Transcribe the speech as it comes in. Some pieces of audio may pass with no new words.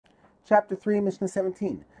Chapter 3, Mishnah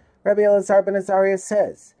 17. Rabbi Elazar ben Azariah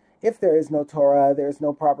says, if there is no Torah, there is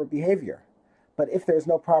no proper behavior. But if there is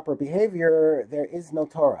no proper behavior, there is no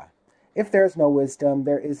Torah. If there is no wisdom,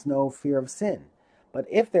 there is no fear of sin. But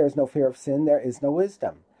if there is no fear of sin, there is no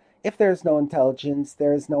wisdom. If there is no intelligence,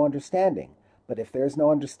 there is no understanding. But if there is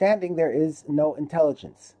no understanding, there is no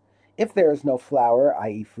intelligence. If there is no flour,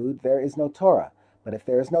 i.e. food, there is no Torah. But if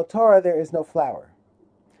there is no Torah, there is no flour.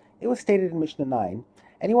 It was stated in Mishnah 9,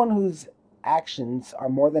 anyone whose actions are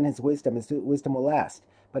more than his wisdom, his wisdom will last.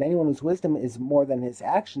 But anyone whose wisdom is more than his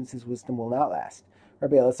actions, his wisdom will not last.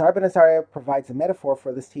 Rabbi Elazar ben Azariah provides a metaphor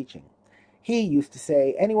for this teaching. He used to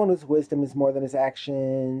say, anyone whose wisdom is more than his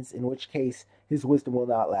actions, in which case his wisdom will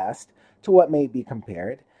not last, to what may be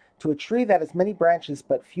compared, to a tree that has many branches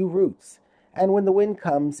but few roots, and when the wind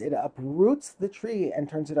comes, it uproots the tree and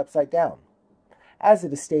turns it upside down. As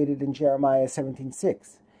it is stated in Jeremiah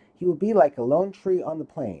 17:6, he will be like a lone tree on the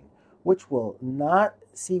plain, which will not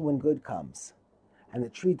see when good comes. And the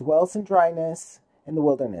tree dwells in dryness in the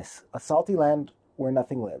wilderness, a salty land where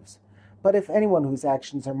nothing lives. But if anyone whose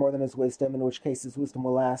actions are more than his wisdom, in which case his wisdom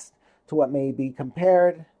will last, to what may be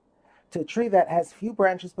compared, to a tree that has few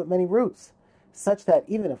branches but many roots, such that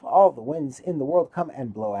even if all the winds in the world come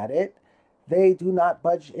and blow at it, they do not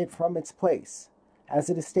budge it from its place. As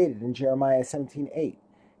it is stated in Jeremiah 17:8,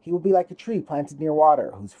 he will be like a tree planted near water,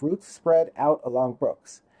 whose roots spread out along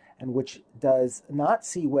brooks, and which does not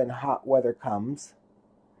see when hot weather comes,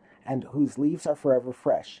 and whose leaves are forever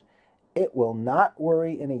fresh. It will not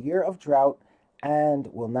worry in a year of drought,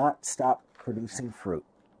 and will not stop producing fruit.